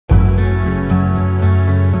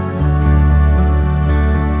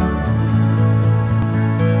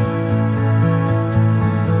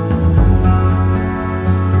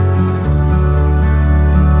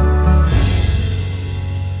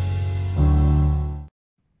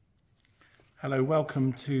Hello,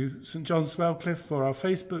 welcome to St John's Wellcliffe for our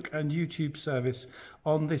Facebook and YouTube service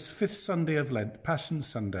on this fifth Sunday of Lent, Passion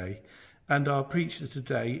Sunday. And our preacher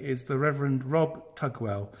today is the Rev Rob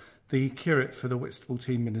Tugwell, the curate for the Whitstable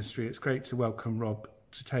Team Ministry. It's great to welcome Rob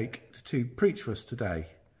to preach for us today.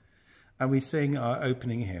 And we sing our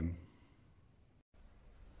opening hymn.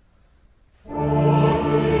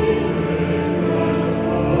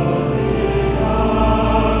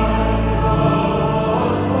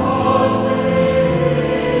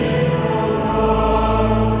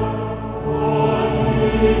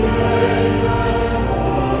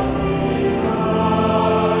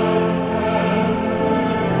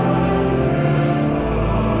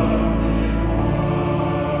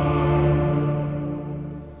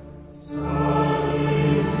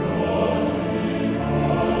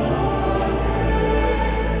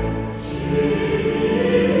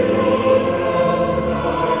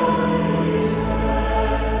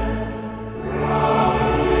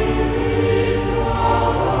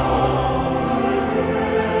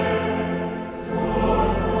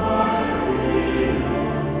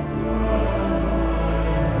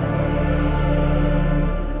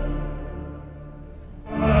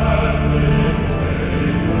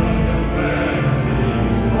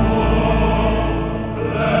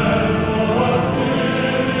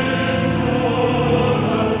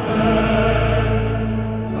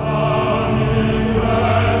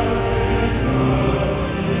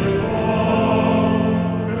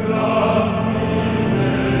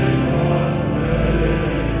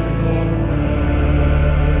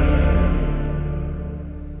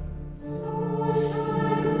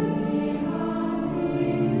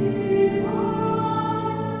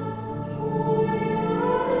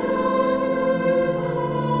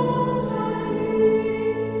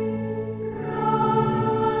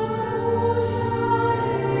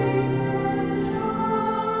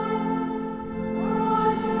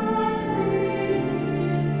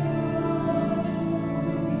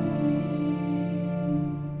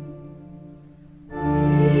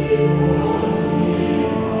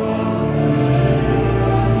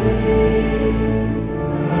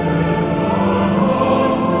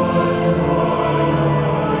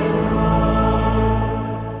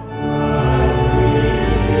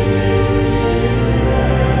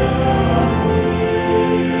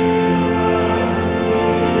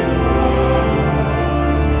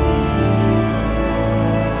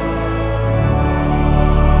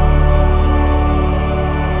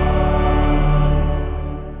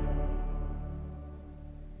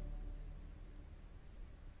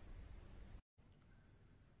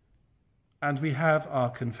 And we have our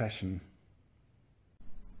confession.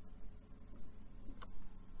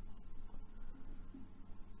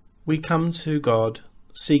 We come to God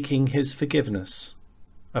seeking his forgiveness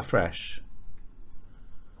afresh.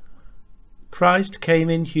 Christ came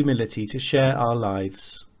in humility to share our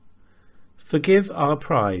lives. Forgive our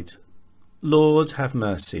pride. Lord, have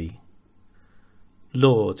mercy.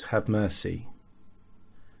 Lord, have mercy.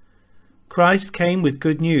 Christ came with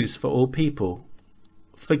good news for all people.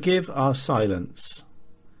 Forgive our silence.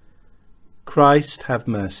 Christ, have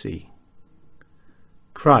mercy.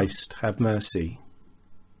 Christ, have mercy.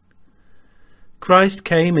 Christ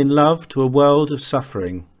came in love to a world of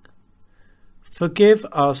suffering. Forgive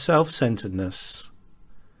our self-centeredness.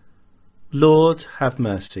 Lord, have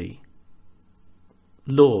mercy.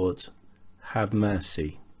 Lord, have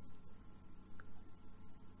mercy.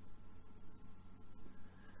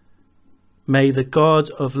 May the God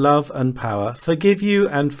of love and power forgive you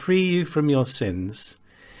and free you from your sins,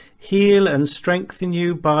 heal and strengthen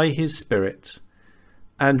you by his Spirit,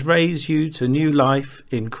 and raise you to new life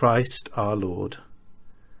in Christ our Lord.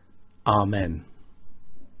 Amen.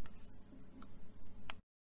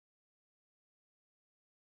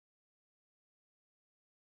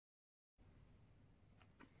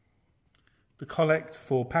 The Collect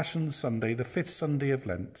for Passion Sunday, the fifth Sunday of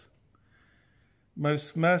Lent.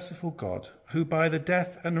 Most merciful God, who by the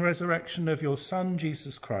death and resurrection of your Son,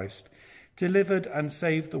 Jesus Christ, delivered and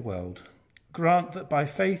saved the world, grant that by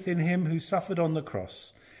faith in him who suffered on the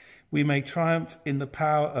cross, we may triumph in the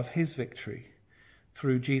power of his victory.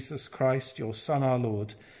 Through Jesus Christ, your Son, our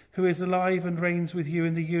Lord, who is alive and reigns with you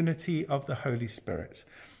in the unity of the Holy Spirit,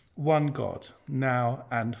 one God, now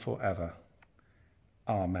and forever.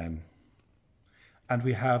 Amen. And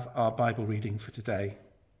we have our Bible reading for today.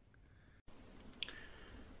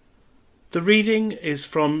 The reading is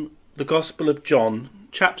from the Gospel of John,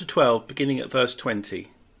 chapter 12, beginning at verse 20.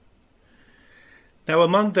 Now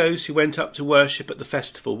among those who went up to worship at the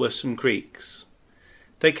festival were some Greeks.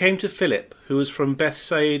 They came to Philip, who was from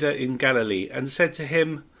Bethsaida in Galilee, and said to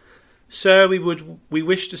him, "Sir, we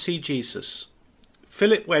wish to see Jesus."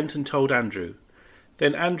 Philip went and told Andrew.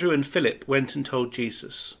 Then Andrew and Philip went and told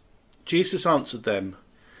Jesus. Jesus answered them,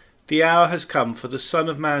 "The hour has come for the Son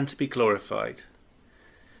of Man to be glorified.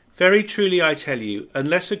 Very truly I tell you,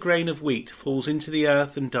 unless a grain of wheat falls into the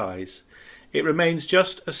earth and dies, it remains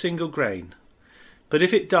just a single grain. But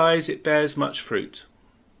if it dies, it bears much fruit.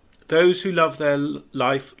 Those who love their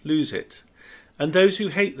life lose it, and those who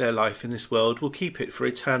hate their life in this world will keep it for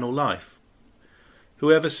eternal life.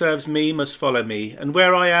 Whoever serves me must follow me, and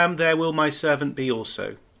where I am, there will my servant be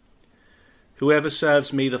also. Whoever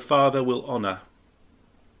serves me, the Father will honour.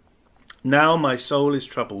 Now my soul is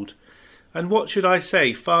troubled, and what should I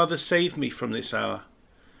say? Father, save me from this hour.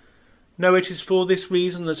 No, it is for this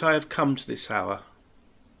reason that I have come to this hour.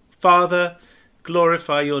 Father,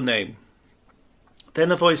 glorify your name."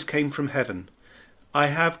 Then a voice came from heaven, "I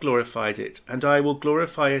have glorified it, and I will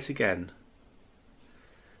glorify it again."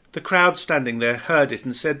 The crowd standing there heard it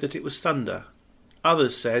and said that it was thunder.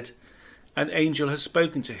 Others said, "An angel has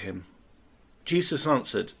spoken to him." Jesus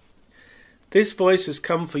answered, "This voice has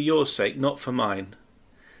come for your sake, not for mine.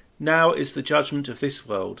 Now is the judgment of this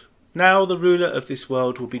world. Now the ruler of this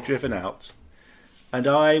world will be driven out. And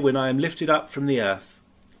I, when I am lifted up from the earth,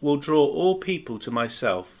 will draw all people to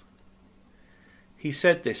myself." He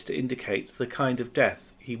said this to indicate the kind of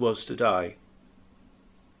death he was to die.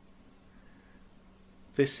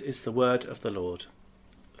 This is the word of the Lord.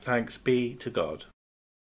 Thanks be to God.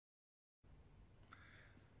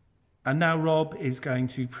 And now Rob is going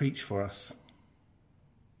to preach for us.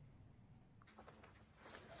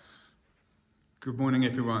 Good morning,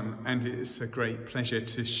 everyone, and it's a great pleasure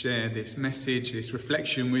to share this message, this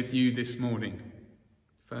reflection with you this morning.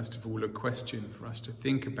 First of all, a question for us to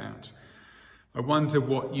think about. I wonder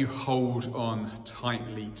what you hold on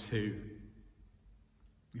tightly to.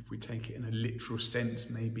 If we take it in a literal sense,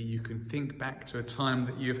 maybe you can think back to a time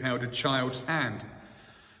that you've held a child's hand.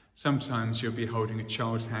 Sometimes you'll be holding a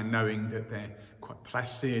child's hand knowing that they're quite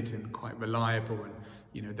placid and quite reliable,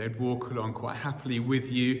 and they'd walk along quite happily with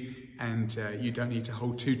you, and you don't need to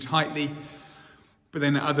hold too tightly. But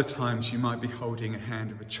then at other times you might be holding a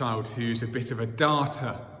hand of a child who's a bit of a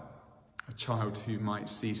darter, a child who might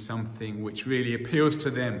see something which really appeals to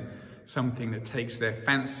them, something that takes their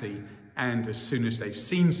fancy, and as soon as they've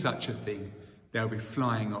seen such a thing, they'll be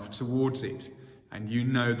flying off towards it. And you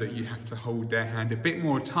know that you have to hold their hand a bit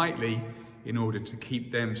more tightly in order to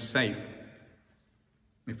keep them safe.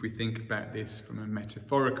 If we think about this from a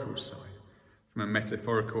metaphorical side, from a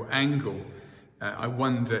metaphorical angle, I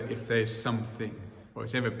wonder if there's something, or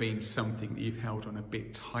has ever been something that you've held on a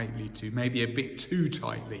bit tightly to, maybe a bit too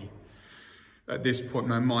tightly. At this point,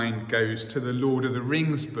 my mind goes to the Lord of the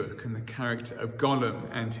Rings book and the character of Gollum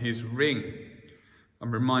and his ring.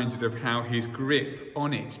 I'm reminded of how his grip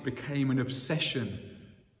on it became an obsession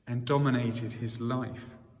and dominated his life.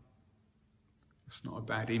 It's not a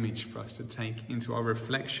bad image for us to take into our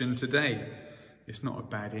reflection today. It's not a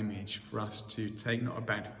bad image for us to take, not a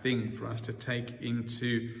bad thing for us to take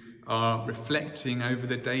into our reflecting over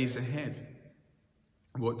the days ahead.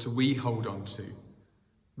 What do we hold on to?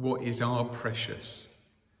 What is our precious?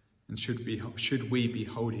 And should we be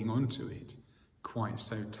holding on to it quite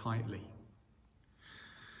so tightly?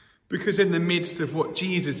 Because in the midst of what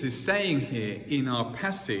Jesus is saying here in our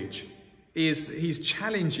passage, is that he's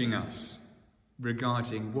challenging us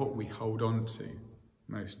regarding what we hold on to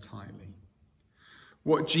most tightly.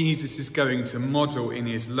 What Jesus is going to model in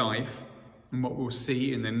his life, and what we'll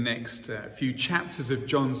see in the next few chapters of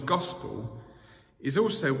John's Gospel, is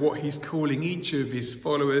also what he's calling each of his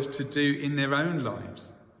followers to do in their own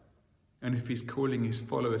lives. And if he's calling his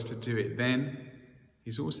followers to do it then,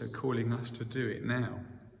 he's also calling us to do it now.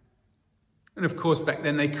 And of course, back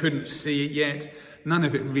then they couldn't see it yet. None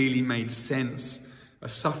of it really made sense. A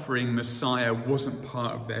suffering Messiah wasn't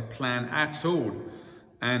part of their plan at all.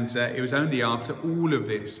 And it was only after all of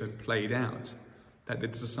this had played out that the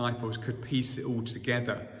disciples could piece it all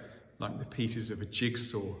together like the pieces of a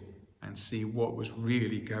jigsaw and see what was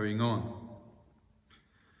really going on.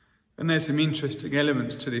 And there's some interesting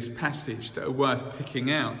elements to this passage that are worth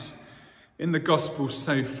picking out. In the Gospels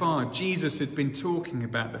so far, Jesus had been talking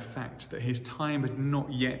about the fact that his time had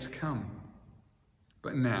not yet come.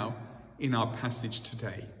 But now, in our passage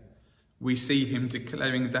today, we see him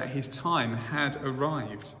declaring that his time had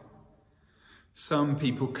arrived. Some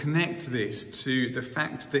people connect this to the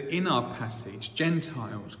fact that in our passage,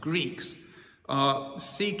 Gentiles, Greeks, are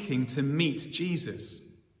seeking to meet Jesus.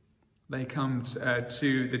 They come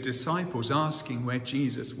to the disciples asking where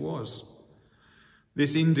Jesus was.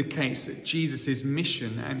 This indicates that Jesus'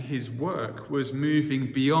 mission and his work was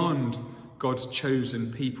moving beyond God's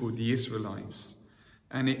chosen people, the Israelites.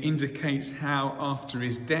 And it indicates how after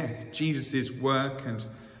his death, Jesus' work and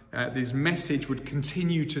this message would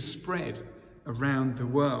continue to spread around the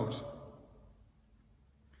world.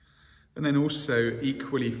 And then also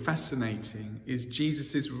equally fascinating is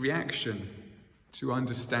Jesus' reaction to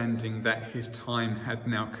understanding that his time had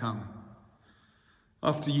now come.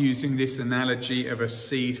 After using this analogy of a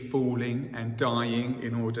seed falling and dying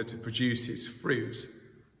in order to produce its fruit,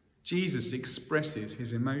 Jesus expresses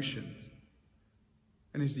his emotions.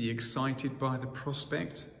 And is he excited by the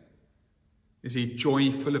prospect? Is he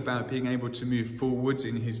joyful about being able to move forwards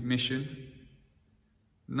in his mission?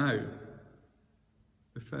 No.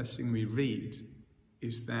 The first thing we read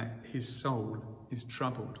is that his soul is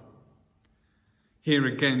troubled. Here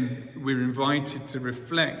again, we're invited to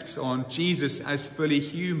reflect on Jesus as fully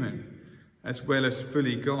human as well as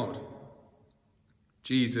fully God.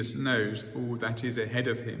 Jesus knows all that is ahead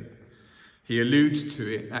of him. He alludes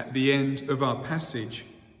to it at the end of our passage,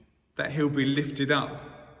 that he'll be lifted up.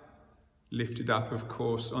 Lifted up, of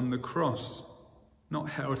course, on the cross, not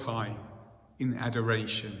held high in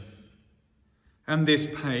adoration. And this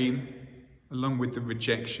pain, along with the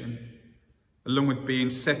rejection, along with being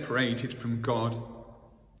separated from God,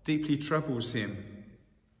 deeply troubles him,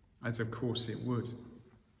 as of course it would.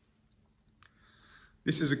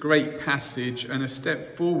 This is a great passage and a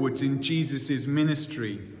step forwards in Jesus'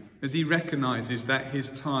 ministry, as he recognises that his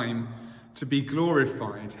time to be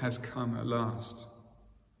glorified has come at last.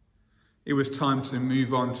 It was time to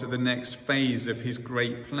move on to the next phase of his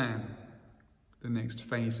great plan, the next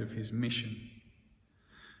phase of his mission.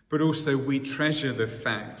 But also we treasure the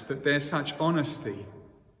fact that there's such honesty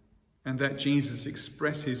and that Jesus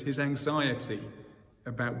expresses his anxiety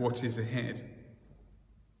about what is ahead.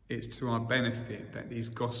 It's to our benefit that these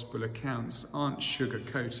gospel accounts aren't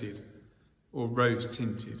sugar-coated or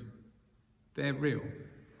rose-tinted. They're real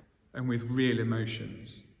and with real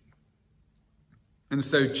emotions. And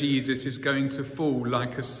so Jesus is going to fall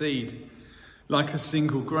like a seed, like a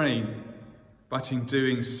single grain, but in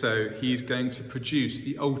doing so, he is going to produce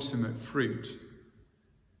the ultimate fruit.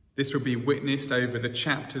 This will be witnessed over the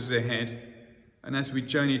chapters ahead, and as we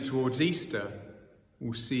journey towards Easter,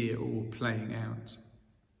 we'll see it all playing out.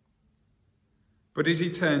 But as he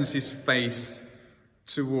turns his face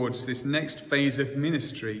towards this next phase of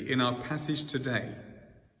ministry in our passage today,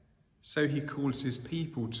 so he calls his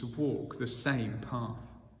people to walk the same path.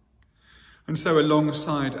 And so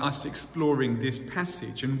alongside us exploring this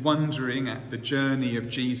passage and wondering at the journey of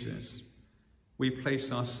Jesus, we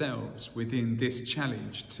place ourselves within this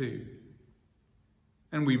challenge too.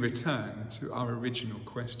 And we return to our original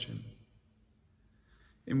question.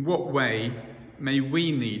 In what way may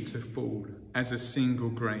we need to fall as a single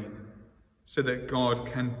grain so that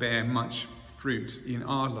God can bear much fruit in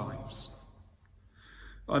our lives?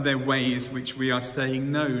 Are there ways which we are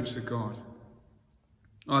saying no to God?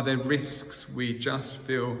 Are there risks we just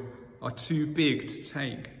feel are too big to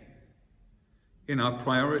take? In our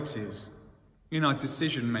priorities, in our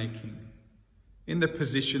decision-making, in the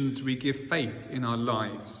positions we give faith in our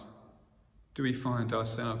lives, do we find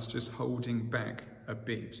ourselves just holding back a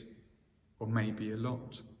bit, or maybe a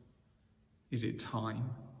lot? Is it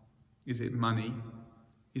time? Is it money?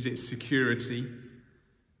 Is it security?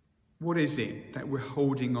 What is it that we're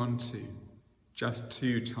holding on to just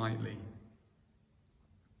too tightly?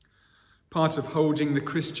 Part of holding the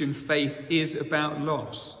Christian faith is about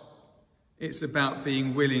loss. It's about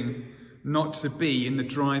being willing not to be in the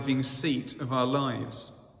driving seat of our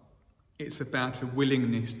lives. It's about a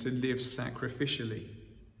willingness to live sacrificially.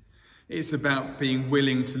 It's about being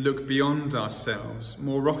willing to look beyond ourselves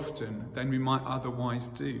more often than we might otherwise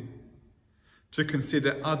do, to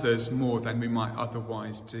consider others more than we might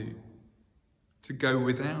otherwise do, to go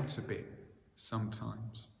without a bit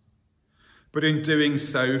sometimes. But in doing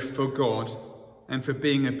so for God and for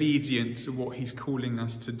being obedient to what he's calling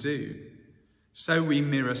us to do, so we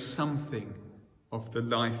mirror something of the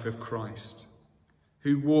life of Christ,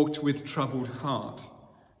 who walked with troubled heart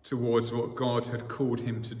towards what God had called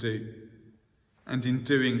him to do. And in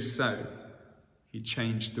doing so, he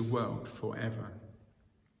changed the world forever.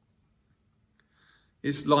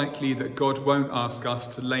 It's likely that God won't ask us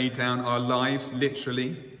to lay down our lives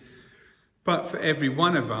literally, but for every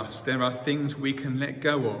one of us, there are things we can let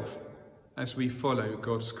go of as we follow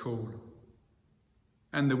God's call.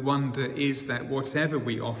 And the wonder is that whatever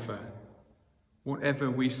we offer, whatever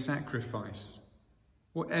we sacrifice,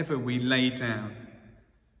 whatever we lay down,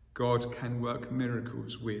 God can work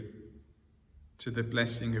miracles with, to the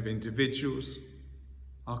blessing of individuals,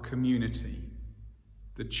 our community,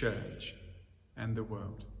 the church, and the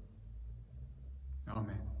world.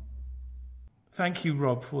 Amen. Thank you,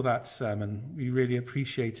 Rob, for that sermon. We really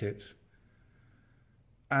appreciate it.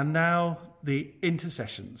 And now the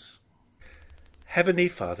intercessions. Heavenly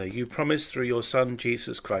Father, you promised through your Son,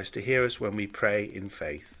 Jesus Christ, to hear us when we pray in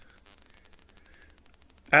faith.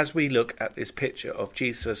 As we look at this picture of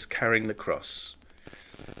Jesus carrying the cross,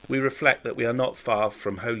 we reflect that we are not far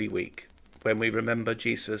from Holy Week, when we remember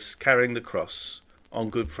Jesus carrying the cross on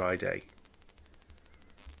Good Friday.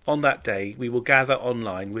 On that day, we will gather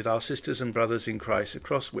online with our sisters and brothers in Christ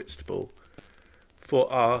across Whitstable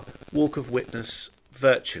for our walk of witness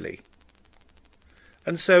virtually.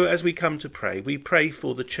 And so as we come to pray, we pray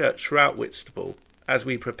for the church throughout Whitstable as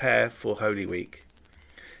we prepare for Holy Week,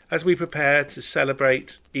 as we prepare to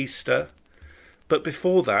celebrate Easter, but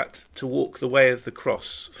before that, to walk the way of the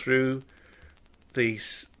cross through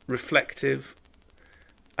these reflective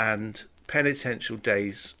and penitential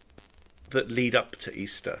days that lead up to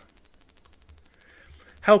Easter.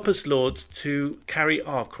 Help us, Lord, to carry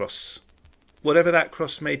our cross, whatever that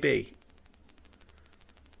cross may be.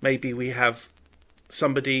 Maybe we have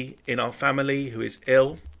somebody in our family who is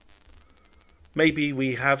ill. Maybe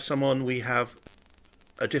we have someone we have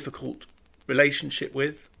a difficult relationship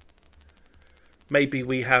with. Maybe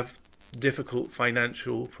we have difficult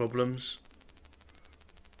financial problems,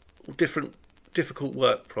 or difficult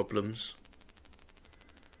work problems.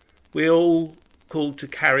 We are all called to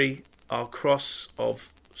carry our cross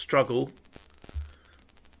of struggle.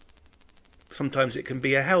 Sometimes it can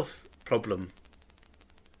be a health problem.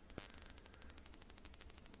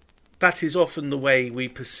 That is often the way we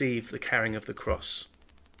perceive the carrying of the cross.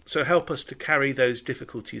 So help us to carry those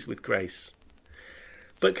difficulties with grace.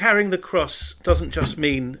 But carrying the cross doesn't just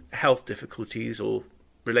mean health difficulties or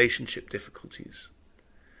relationship difficulties.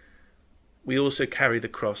 We also carry the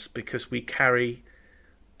cross because we carry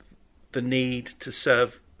the need to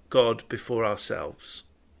serve God before ourselves.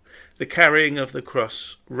 The carrying of the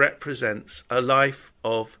cross represents a life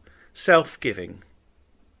of self-giving,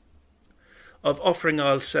 of offering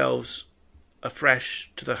ourselves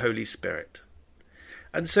afresh to the Holy Spirit.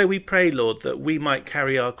 And so we pray, Lord, that we might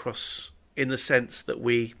carry our cross in the sense that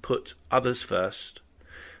we put others first,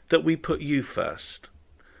 that we put you first,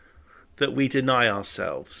 that we deny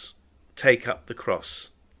ourselves, take up the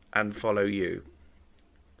cross and follow you.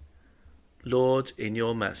 Lord, in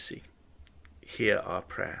your mercy, hear our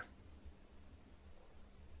prayer.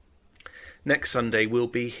 Next Sunday, we'll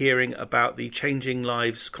be hearing about the Changing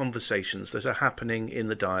Lives conversations that are happening in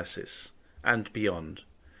the diocese and beyond.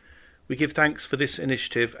 We give thanks for this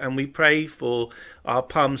initiative and we pray for our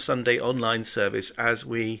Palm Sunday online service as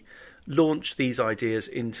we launch these ideas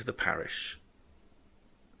into the parish.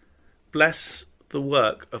 Bless the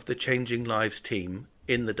work of the Changing Lives team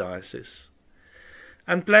in the diocese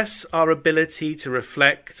and bless our ability to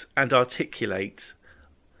reflect and articulate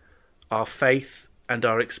our faith and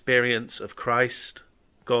our experience of Christ,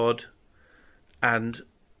 God, and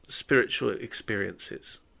spiritual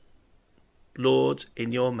experiences. Lord,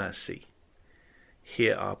 in your mercy,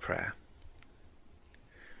 hear our prayer.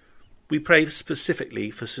 We pray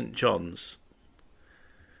specifically for St. John's.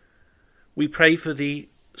 We pray for the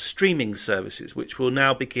streaming services which will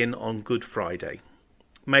now begin on Good Friday.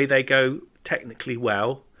 May they go technically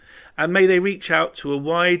well, and may they reach out to a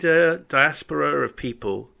wider diaspora of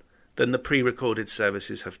people than the pre-recorded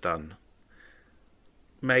services have done.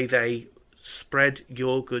 May they spread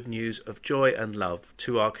your good news of joy and love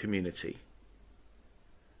to our community.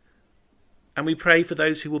 And we pray for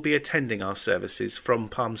those who will be attending our services from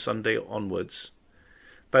Palm Sunday onwards,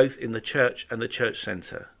 both in the church and the church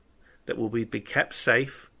centre, that will be kept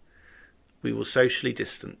safe, we will socially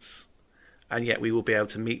distance, and yet we will be able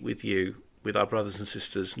to meet with you, with our brothers and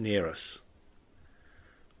sisters near us.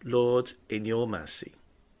 Lord, in your mercy,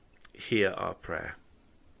 hear our prayer.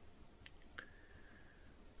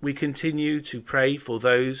 We continue to pray for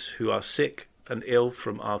those who are sick and ill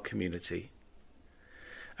from our community.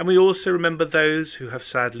 And we also remember those who have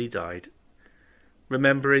sadly died,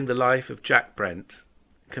 remembering the life of Jack Brent,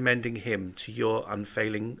 commending him to your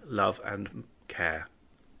unfailing love and care.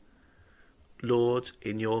 Lord,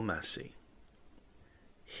 in your mercy,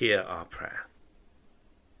 hear our prayer.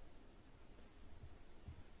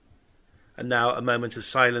 And now a moment of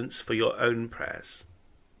silence for your own prayers.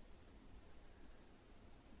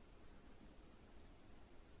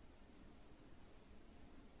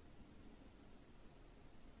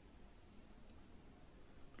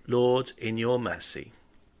 Lord, in your mercy,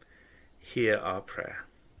 hear our prayer.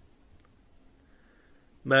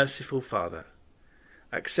 Merciful Father,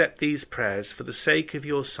 accept these prayers for the sake of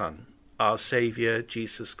your Son, our Saviour,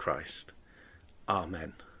 Jesus Christ.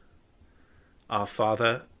 Amen. Our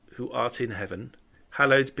Father, who art in heaven,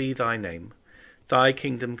 hallowed be thy name. Thy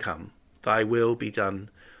kingdom come, thy will be done,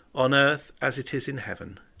 on earth as it is in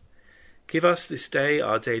heaven. Give us this day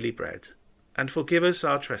our daily bread, and forgive us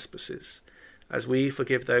our trespasses, as we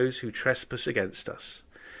forgive those who trespass against us.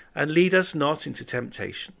 And lead us not into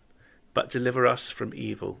temptation, but deliver us from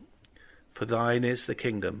evil. For thine is the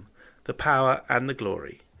kingdom, the power and the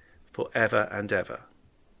glory, for ever and ever.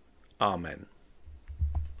 Amen.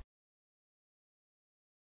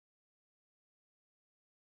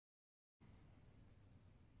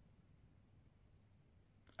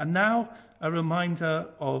 And now a reminder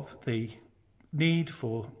of the need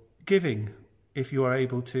for giving if you are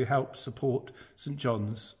able to help support St.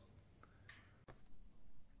 John's.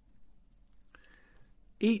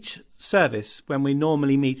 Each service, when we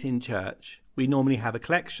normally meet in church, we normally have a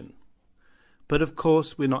collection. But of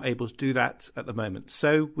course, we're not able to do that at the moment.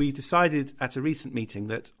 So we decided at a recent meeting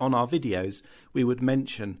that on our videos, we would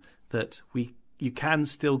mention that you can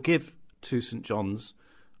still give to St. John's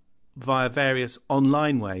via various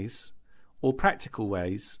online ways or practical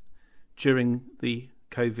ways during the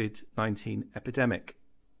COVID-19 epidemic.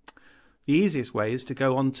 The easiest way is to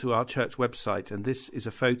go onto our church website, and this is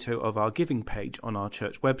a photo of our giving page on our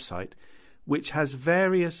church website, which has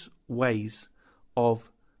various ways of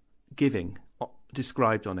giving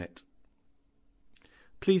described on it.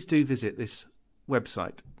 Please do visit this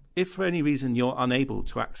website. If for any reason you're unable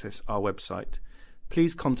to access our website,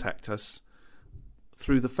 please contact us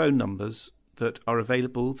through the phone numbers that are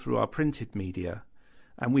available through our printed media,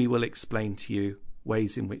 and we will explain to you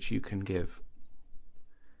ways in which you can give.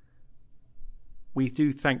 We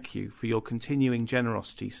do thank you for your continuing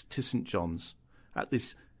generosity to St. John's at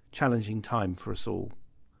this challenging time for us all,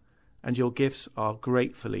 and your gifts are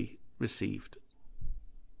gratefully received.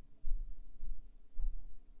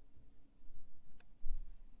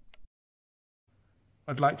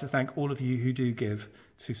 I'd like to thank all of you who do give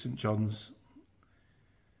to St. John's.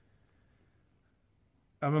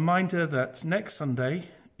 A reminder that next Sunday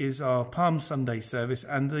is our Palm Sunday service,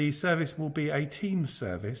 and the service will be a team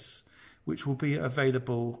service which will be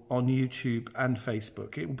available on YouTube and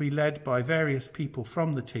Facebook. It will be led by various people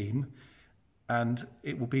from the team, and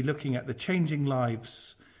it will be looking at the Changing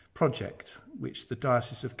Lives project which the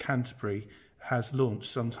Diocese of Canterbury has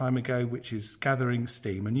launched some time ago, which is gathering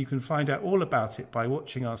steam, and you can find out all about it by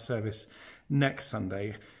watching our service next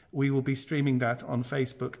Sunday. We will be streaming that on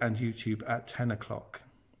Facebook and YouTube at 10 o'clock.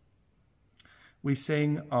 We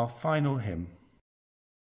sing our final hymn.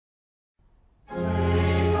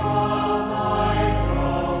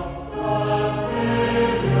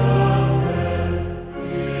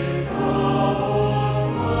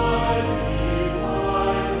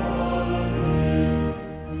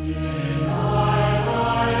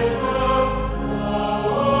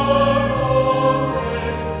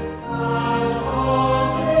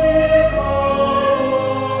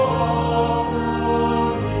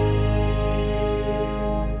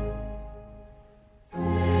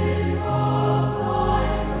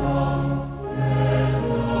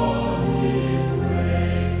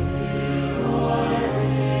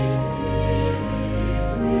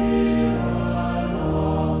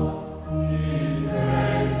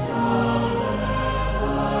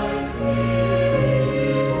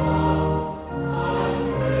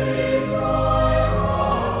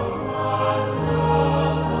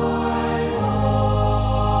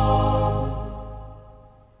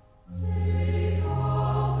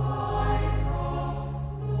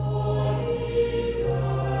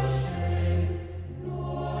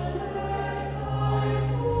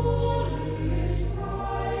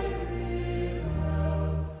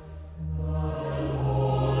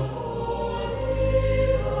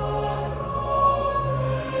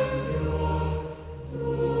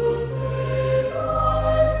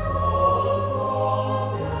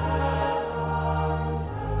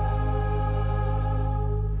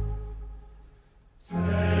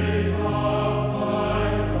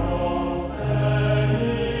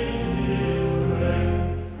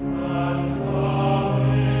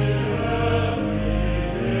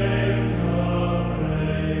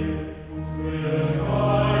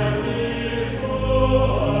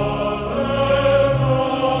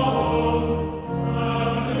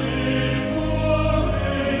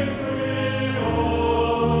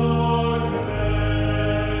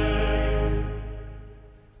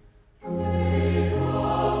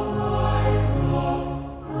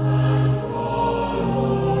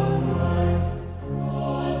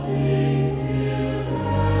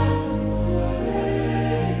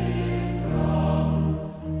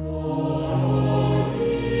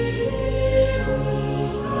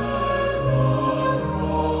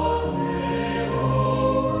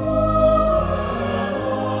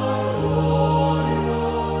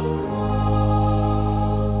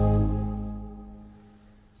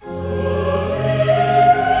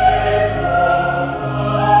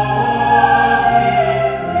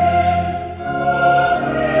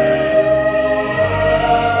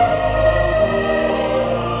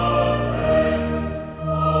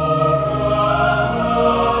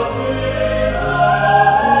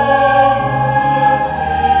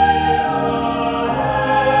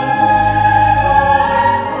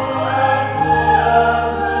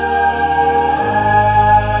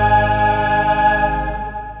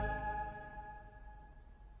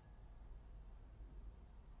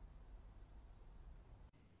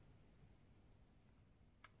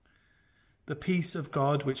 peace of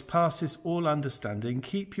God, which passes all understanding,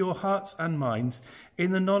 keep your hearts and minds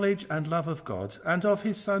in the knowledge and love of God and of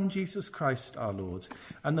his Son, Jesus Christ our Lord,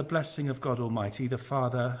 and the blessing of God Almighty, the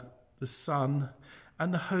Father, the Son,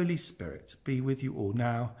 and the Holy Spirit be with you all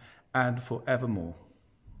now and forevermore.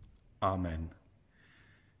 Amen.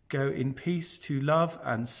 Go in peace to love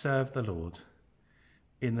and serve the Lord.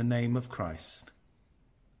 In the name of Christ.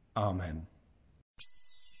 Amen.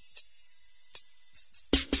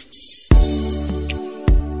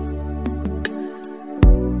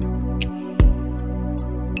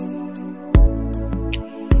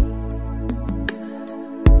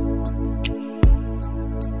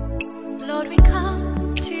 Lord, we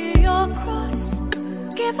come to your cross,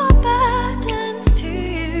 give our burdens to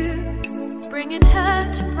you, bringing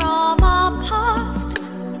hurt from our past,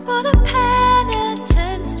 for the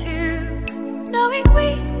penitence too, knowing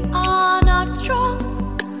we are not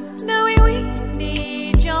strong, knowing we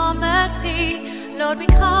need your mercy. Lord, we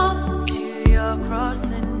come to your cross